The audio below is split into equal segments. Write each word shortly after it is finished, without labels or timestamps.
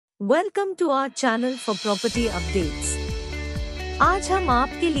Welcome to our channel for property updates. आज हम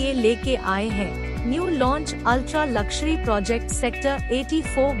आपके लिए लेके आए हैं new launch ultra luxury project sector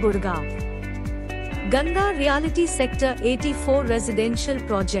 84 Gurgaon. Ganga Realty Sector 84 residential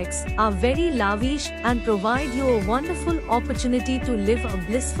projects are very lavish and provide you a wonderful opportunity to live a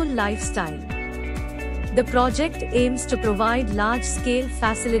blissful lifestyle. The project aims to provide large-scale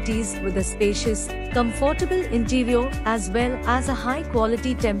facilities with a spacious, comfortable interior as well as a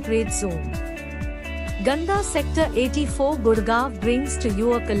high-quality temperate zone. Ganga Sector 84 Gurgaon brings to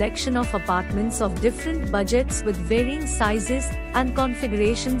you a collection of apartments of different budgets with varying sizes and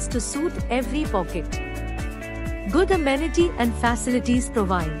configurations to suit every pocket. Good amenity and facilities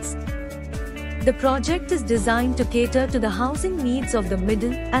provides. The project is designed to cater to the housing needs of the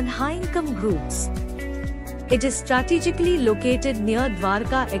middle and high-income groups. It is strategically located near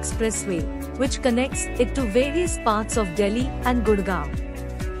Dwarka Expressway, which connects it to various parts of Delhi and Gurgaon.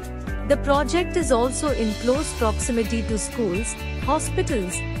 The project is also in close proximity to schools,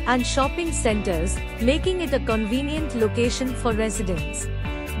 hospitals, and shopping centers, making it a convenient location for residents.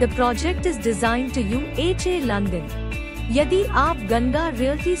 The project is designed to UHA London. यदि आप Ganga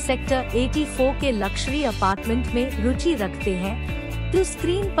realty sector 84 के luxury apartment में रुचि रखते हैं, तो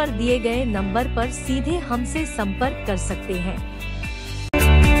screen पर दिए गए नंबर पर सीधे हमसे संपर्क कर सकते हैं।